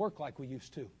can't work like we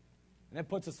used to. And that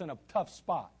puts us in a tough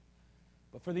spot.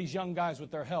 But for these young guys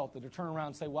with their health that are turning around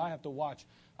and say, well, I have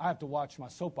to watch my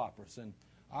soap operas, and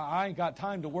I ain't got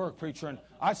time to work, preacher, and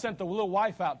I sent the little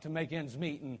wife out to make ends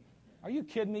meet. And are you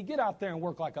kidding me? Get out there and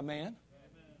work like a man.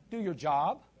 Do your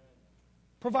job.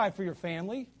 Provide for your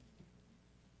family.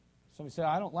 Somebody said,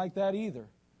 I don't like that either.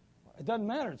 It doesn't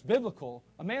matter. It's biblical.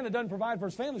 A man that doesn't provide for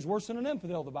his family is worse than an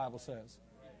infidel, the Bible says.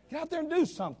 Get out there and do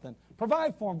something.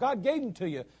 Provide for them. God gave them to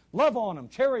you. Love on them.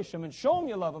 Cherish them. And show them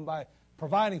you love them by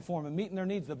providing for them and meeting their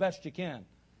needs the best you can.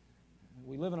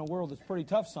 We live in a world that's pretty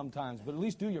tough sometimes, but at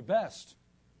least do your best.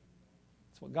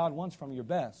 That's what God wants from you, your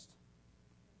best.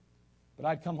 But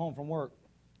I'd come home from work,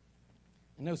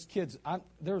 and those kids,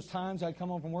 there was times I'd come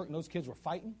home from work, and those kids were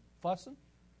fighting, fussing.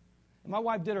 And my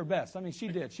wife did her best. I mean, she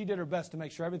did. She did her best to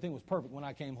make sure everything was perfect when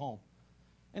I came home.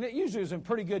 And it usually was in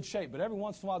pretty good shape, but every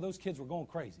once in a while, those kids were going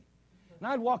crazy. And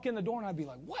I'd walk in the door, and I'd be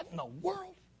like, what in the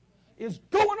world is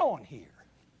going on here?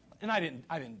 And I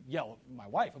didn't yell at my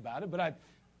wife about it, but I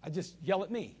just yell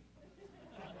at me.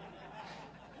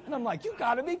 And I'm like, you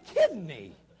got to be kidding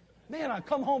me. Man, I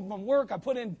come home from work, I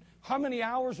put in how many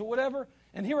hours or whatever,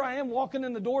 and here I am walking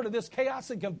in the door to this chaos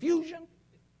and confusion.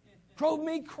 Drove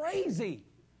me crazy.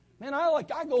 Man, I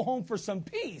go home for some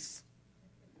peace.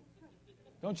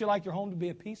 Don't you like your home to be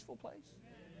a peaceful place?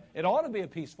 It ought to be a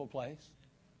peaceful place.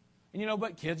 And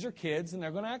but kids are kids, and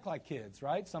they're going to act like kids,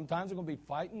 right? Sometimes they're going to be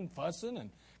fighting, fussing, and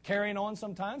carrying on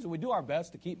sometimes, and we do our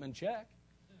best to keep them in check.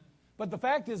 But the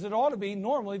fact is, it ought to be,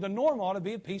 normally, the norm ought to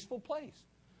be a peaceful place.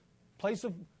 Place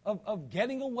of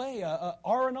getting away,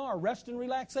 R&R, rest and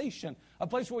relaxation. A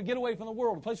place where we get away from the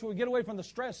world. A place where we get away from the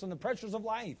stress and the pressures of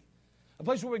life. A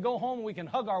place where we go home and we can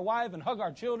hug our wife and hug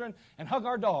our children and hug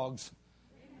our dogs.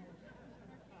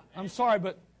 I'm sorry,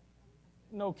 but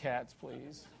no cats,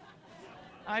 please.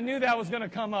 I knew that was going to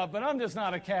come up, but I'm just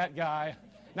not a cat guy.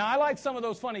 Now, I like some of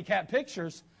those funny cat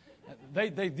pictures. They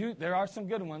do. There are some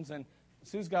good ones, and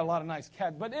Sue's got a lot of nice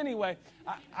cats. But anyway,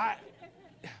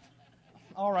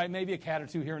 all right, maybe a cat or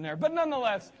two here and there. But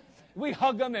nonetheless, we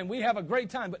hug them and we have a great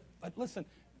time. But listen,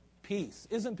 peace.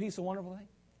 Isn't peace a wonderful thing?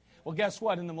 Well, guess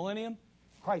what? In the millennium,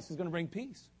 Christ is going to bring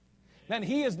peace. Then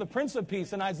he is the Prince of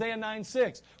Peace in Isaiah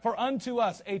 9:6. For unto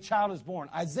us a child is born.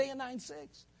 Isaiah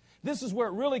 9:6. This is where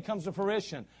it really comes to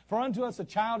fruition. For unto us a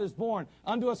child is born,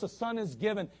 unto us a son is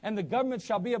given, and the government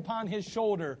shall be upon his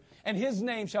shoulder, and his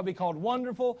name shall be called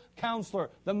Wonderful Counselor,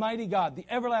 the Mighty God, the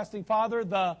Everlasting Father,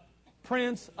 the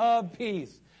Prince of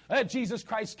Peace. that Jesus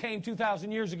Christ came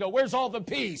 2,000 years ago. Where's all the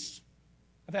peace?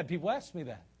 I've had people ask me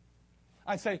that.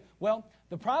 I say, well,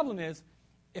 the problem is,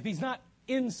 if He's not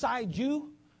inside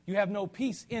you, you have no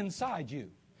peace inside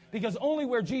you. Because only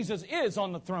where Jesus is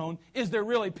on the throne is there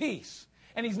really peace.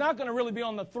 And He's not going to really be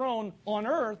on the throne on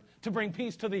earth to bring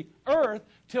peace to the earth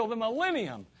till the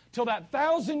millennium, till that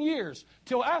 1,000 years,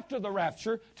 till after the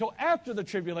rapture, till after the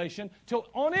tribulation, till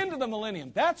on into the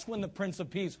millennium. That's when the Prince of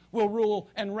Peace will rule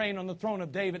and reign on the throne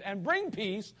of David and bring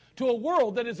peace to a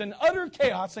world that is in utter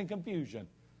chaos and confusion.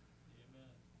 Amen.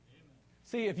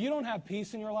 See, if you don't have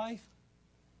peace in your life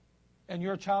and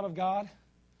you're a child of God,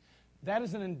 that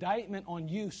is an indictment on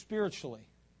you spiritually.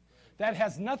 That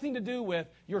has nothing to do with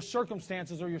your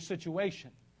circumstances or your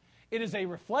situation. It is a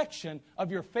reflection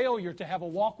of your failure to have a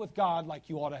walk with God like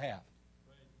you ought to have.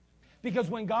 Because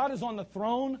when God is on the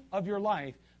throne of your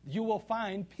life, you will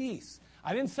find peace.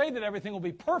 I didn't say that everything will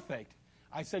be perfect.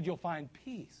 I said you'll find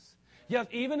peace. Yes,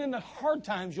 even in the hard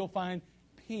times, you'll find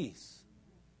peace.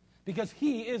 Because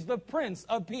He is the Prince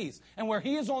of Peace. And where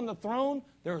He is on the throne,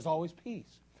 there is always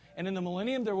peace. And in the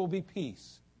millennium, there will be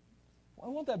peace.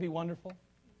 Well, won't that be wonderful?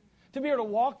 To be able to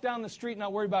walk down the street and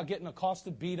not worry about getting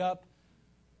accosted, beat up.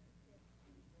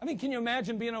 I mean, can you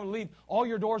imagine being able to leave all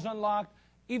your doors unlocked,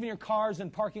 even your cars in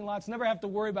parking lots, never have to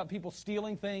worry about people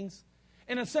stealing things?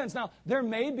 In a sense, now, there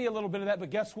may be a little bit of that,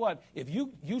 but guess what? If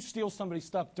you steal somebody's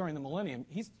stuff during the millennium,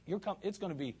 it's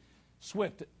going to be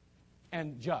swift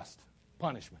and just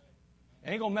punishment.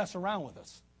 It ain't going to mess around with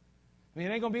us. I mean,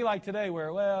 it ain't going to be like today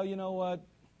where, well, you know what?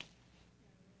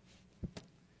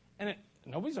 And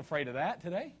nobody's afraid of that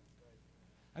today.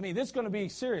 I mean, this is going to be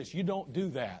serious. You don't do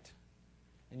that.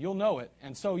 And you'll know it.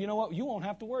 And so, you know what? You won't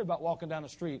have to worry about walking down the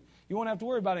street. You won't have to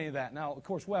worry about any of that. Now, of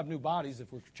course, we'll have new bodies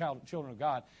if we're children of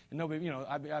God. And nobody, you know,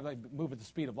 I like move at the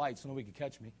speed of light so nobody can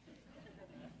catch me.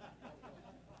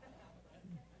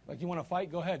 Like, you want to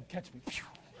fight? Go ahead. Catch me.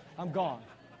 I'm gone.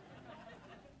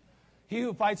 He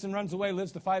who fights and runs away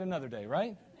lives to fight another day,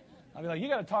 right? I'll be like, you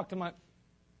got to talk to my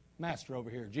master over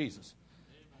here, Jesus.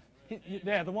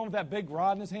 Yeah, the one with that big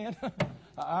rod in his hand.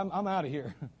 I'm out of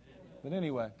here. But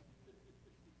anyway,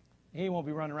 He won't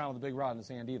be running around with a big rod in his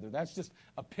hand either. That's just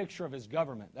a picture of His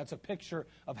government. That's a picture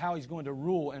of how He's going to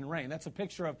rule and reign. That's a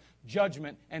picture of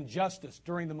judgment and justice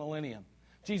during the millennium.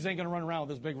 Jesus ain't going to run around with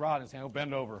this big rod in his hand. He'll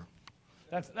bend over.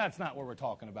 That's not what we're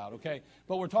talking about, okay?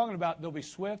 But we're talking about there'll be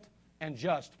swift and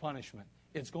just punishment.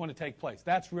 It's going to take place.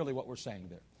 That's really what we're saying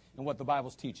there and what the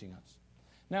Bible's teaching us.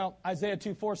 Now, Isaiah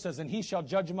 2:4 says, and He shall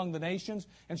judge among the nations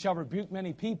and shall rebuke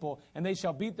many people, and they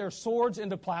shall beat their swords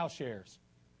into plowshares.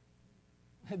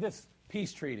 This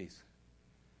peace treaties.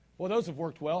 Well, those have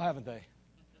worked well, haven't they?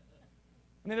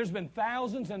 I mean, there's been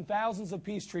thousands and thousands of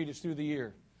peace treaties through the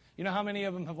year. You know how many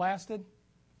of them have lasted?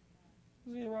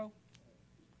 0.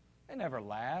 They never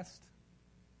last.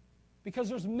 Because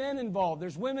there's men involved,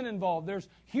 there's women involved, there's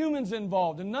humans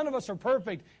involved, and none of us are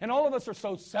perfect, and all of us are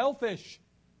so selfish.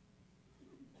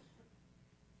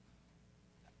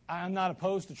 I'm not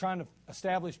opposed to trying to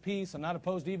establish peace. I'm not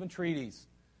opposed to even treaties.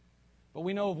 But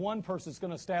we know of one person that's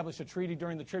going to establish a treaty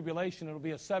during the tribulation. It'll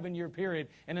be a 7-year period,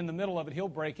 and in the middle of it, he'll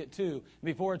break it too.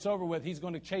 Before it's over with, he's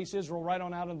going to chase Israel right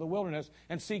on out into the wilderness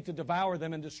and seek to devour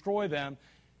them and destroy them.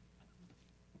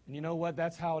 And you know what?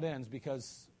 That's how it ends,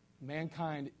 because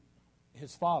mankind,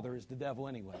 his father, is the devil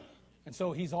anyway. And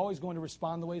so he's always going to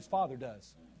respond the way his father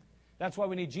does. That's why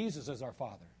we need Jesus as our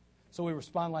father, so we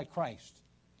respond like Christ.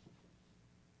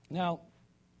 Now,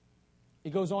 he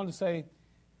goes on to say,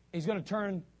 He's going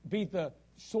to beat the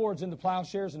swords into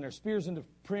plowshares and their spears into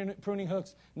pruning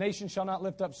hooks. Nation shall not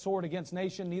lift up sword against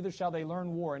nation, neither shall they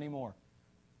learn war anymore.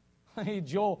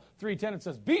 Joel 3:10, it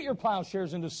says, beat your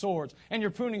plowshares into swords and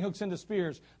your pruning hooks into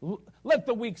spears. Let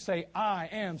the weak say, I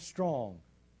am strong.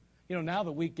 You know, now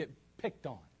the weak get picked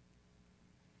on.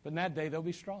 But in that day, they'll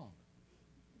be strong.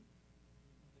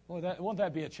 Boy, won't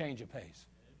that be a change of pace?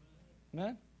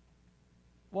 Amen?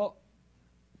 Well,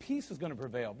 peace is going to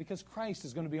prevail because Christ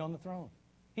is going to be on the throne.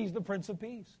 He's the Prince of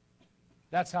Peace.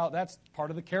 That's part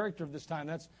of the character of this time.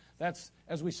 That's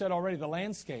as we said already, the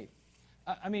landscape.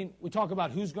 I mean, we talk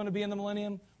about who's going to be in the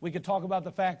millennium. We could talk about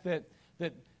the fact that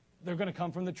they're going to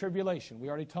come from the tribulation. We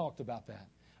already talked about that.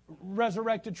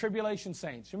 Resurrected tribulation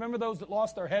saints. Remember those that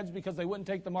lost their heads because they wouldn't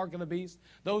take the mark of the beast?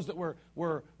 Those that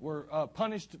were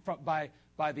punished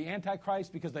by the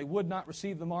Antichrist because they would not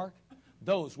receive the mark?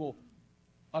 Those will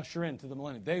usher into the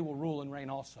millennium. They will rule and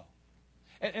reign also.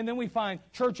 And then we find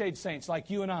church-age saints like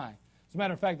you and I. As a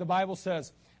matter of fact, the Bible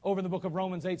says over in the book of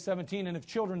Romans 8:17, and if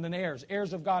children, then heirs,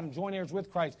 heirs of God and joint heirs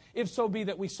with Christ, if so be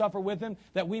that we suffer with Him,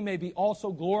 that we may be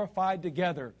also glorified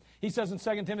together. He says in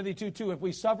 2 Timothy 2:2, if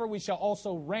we suffer, we shall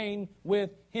also reign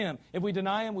with Him. If we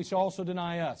deny Him, we shall also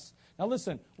deny us. Now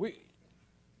listen,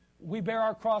 we bear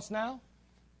our cross now.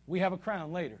 We have a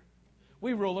crown later.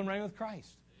 We rule and reign with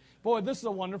Christ. Boy, this is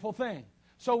a wonderful thing.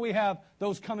 So we have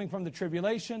those coming from the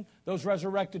tribulation, those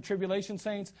resurrected tribulation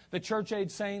saints, the church age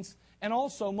saints, and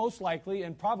also, most likely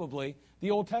and probably,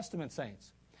 the Old Testament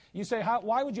saints. You say,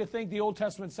 why would you think the Old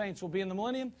Testament saints will be in the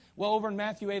millennium? Well, over in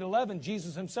Matthew 8:11,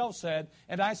 Jesus Himself said,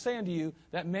 and I say unto you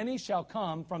that many shall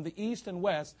come from the east and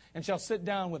west and shall sit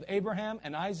down with Abraham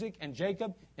and Isaac and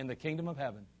Jacob in the kingdom of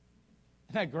heaven.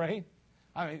 Isn't that great?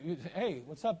 I mean, hey,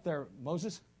 what's up there,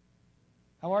 Moses?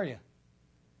 How are you?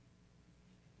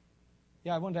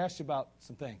 Yeah, I wanted to ask you about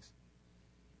some things.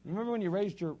 Remember when you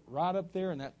raised your rod up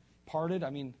there and that parted?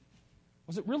 I mean,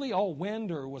 was it really all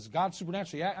wind, or was God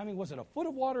supernaturally? I mean, was it a foot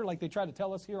of water like they tried to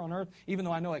tell us here on earth? Even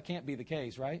though I know it can't be the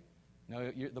case, right?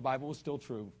 No, the Bible was still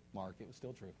true, Mark. It was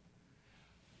still true.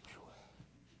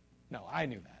 No, I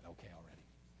knew that. Okay, already.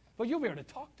 But you'll be able to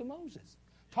talk to Moses,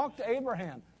 talk to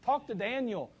Abraham, talk to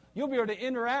Daniel. You'll be able to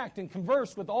interact and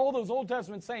converse with all those Old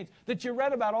Testament saints that you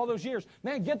read about all those years.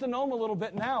 Man, get to know them a little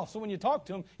bit now, so when you talk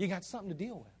to them, you got something to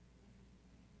deal with.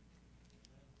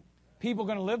 People are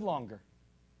going to live longer.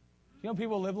 You know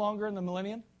people live longer in the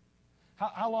millennium?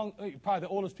 How long? Probably the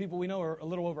oldest people we know are a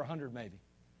little over 100 maybe.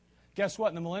 Guess what?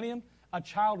 In the millennium, a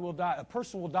child will die. A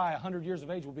person will die 100 years of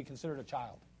age will be considered a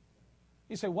child.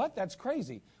 You say, what? That's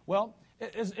crazy. Well,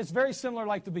 it's very similar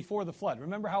like to before the flood.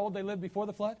 Remember how old they lived before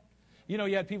the flood? You know,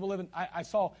 you had people living, I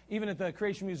saw, even at the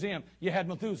Creation Museum, you had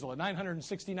Methuselah,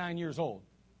 969 years old.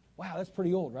 Wow, that's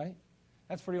pretty old, right?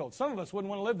 That's pretty old. Some of us wouldn't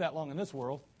want to live that long in this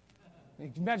world.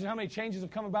 Imagine how many changes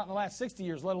have come about in the last 60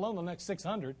 years, let alone the next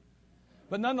 600.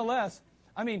 But nonetheless,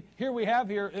 I mean, here we have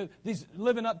these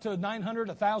living up to 900,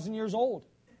 1,000 years old.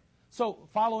 So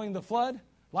following the flood,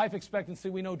 life expectancy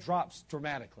we know drops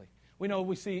dramatically.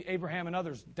 We see Abraham and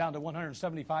others down to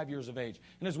 175 years of age.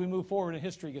 And as we move forward in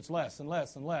history, it gets less and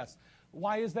less and less.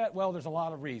 Why is that? Well, there's a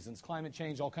lot of reasons. Climate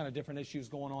change, all kind of different issues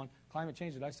going on. Climate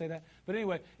change, did I say that? But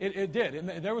anyway, it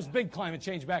did. There was big climate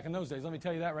change back in those days. Let me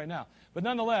tell you that right now. But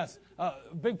nonetheless,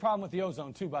 big problem with the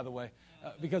ozone, too, by the way.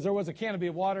 Because there was a canopy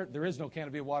of water. There is no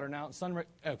canopy of water now.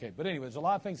 Okay, but anyway, there's a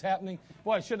lot of things happening.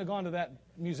 Boy, I shouldn't have gone to that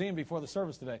museum before the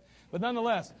service today. But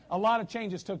nonetheless, a lot of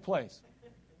changes took place.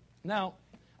 Now,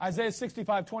 Isaiah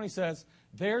 65:20 says,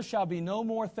 there shall be no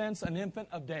more thence an infant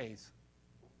of days,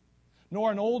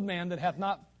 nor an old man that hath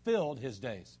not filled his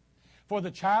days. For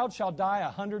the child shall die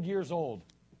 100 years old.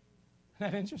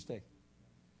 Isn't that interesting?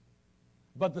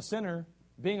 But the sinner,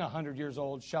 being 100 years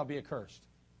old, shall be accursed.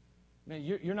 I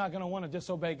mean, you're not going to want to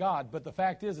disobey God, but the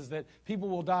fact is that people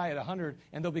will die at 100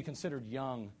 and they'll be considered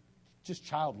young, just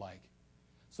childlike.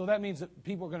 So that means that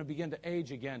people are going to begin to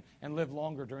age again and live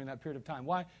longer during that period of time.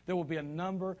 Why? There will be a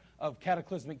number of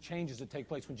cataclysmic changes that take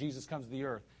place when Jesus comes to the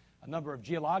earth, a number of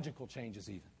geological changes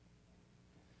even.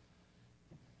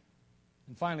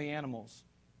 And finally, animals.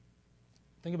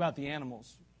 Think about the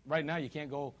animals. Right now, you can't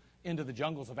go into the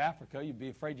jungles of Africa. You'd be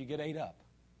afraid you get ate up.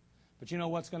 But you know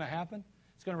what's going to happen?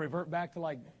 It's going to revert back to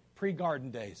like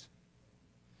pre-garden days,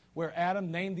 where Adam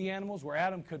named the animals, where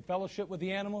Adam could fellowship with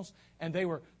the animals, and they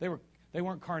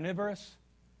weren't carnivorous.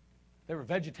 They were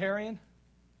vegetarian.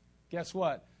 Guess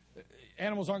what?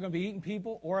 Animals aren't going to be eating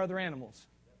people or other animals.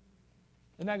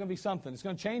 Isn't that going to be something? It's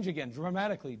going to change again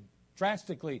dramatically,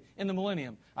 drastically in the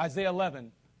millennium. Isaiah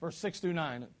 11, verse 6 through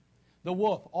 9. The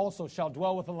wolf also shall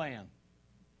dwell with the lamb.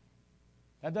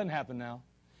 That doesn't happen now.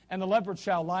 And the leopard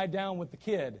shall lie down with the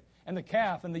kid, and the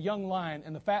calf and the young lion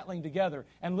and the fatling together,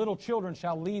 and little children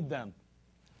shall lead them.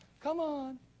 Come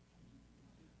on.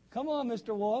 Come on,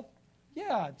 Mr. Wolf.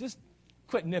 Yeah, just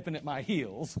quit nipping at my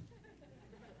heels.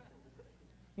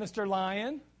 Mr.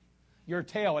 Lion, your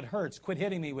tail, it hurts. Quit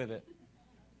hitting me with it.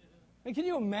 I mean, can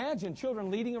you imagine children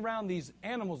leading around these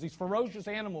animals, these ferocious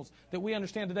animals that we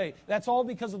understand today? That's all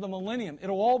because of the millennium.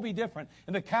 It'll all be different.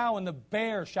 And the cow and the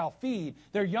bear shall feed.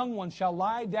 Their young ones shall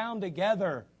lie down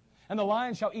together. And the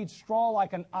lion shall eat straw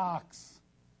like an ox.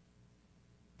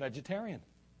 Vegetarian.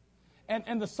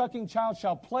 And the sucking child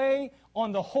shall play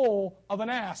on the hole of an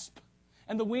asp.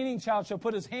 And the weaning child shall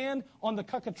put his hand on the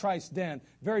cockatrice den.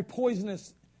 Very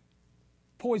poisonous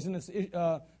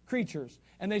creatures.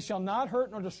 And they shall not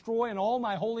hurt nor destroy in all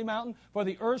my holy mountain, for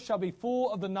the earth shall be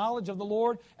full of the knowledge of the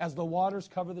Lord as the waters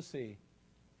cover the sea.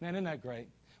 Man, isn't that great?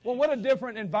 Well, what a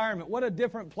different environment. What a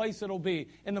different place it'll be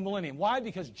in the millennium. Why?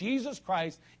 Because Jesus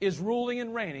Christ is ruling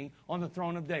and reigning on the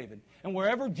throne of David. And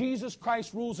wherever Jesus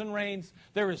Christ rules and reigns,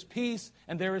 there is peace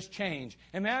and there is change.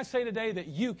 And may I say today that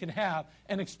you can have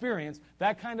and experience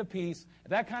that kind of peace,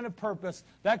 that kind of purpose,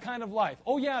 that kind of life.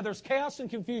 Oh yeah, there's chaos and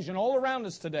confusion all around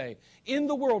us today in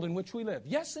the world in which we live.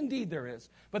 Yes, indeed there is.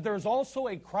 But there is also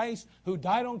a Christ who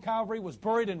died on Calvary, was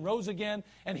buried and rose again,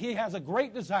 and He has a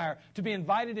great desire to be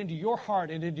invited into your heart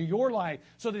and into your life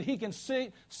so that He can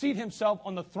seat Himself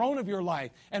on the throne of your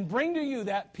life and bring to you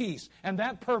that peace and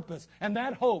that purpose and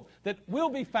that hope that will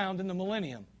be found in the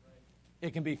millennium.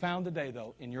 It can be found today,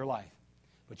 though, in your life.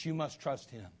 But you must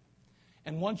trust Him.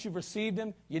 And once you've received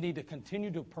Him, you need to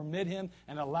continue to permit Him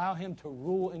and allow Him to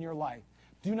rule in your life.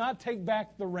 Do not take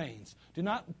back the reins. Do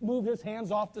not move His hands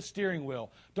off the steering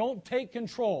wheel. Don't take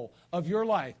control of your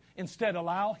life. Instead,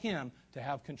 allow Him to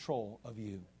have control of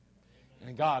you.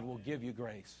 And God will give you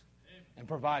grace and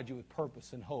provide you with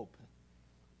purpose and hope.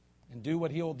 And do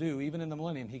what He'll do, even in the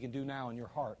millennium, He can do now in your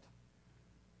heart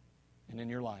and in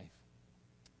your life.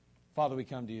 Father, we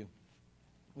come to You.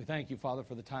 We thank You, Father,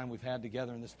 for the time we've had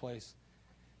together in this place.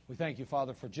 We thank You,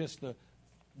 Father, for just the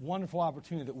wonderful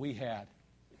opportunity that we had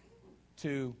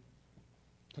to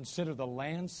consider the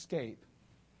landscape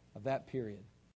of that period.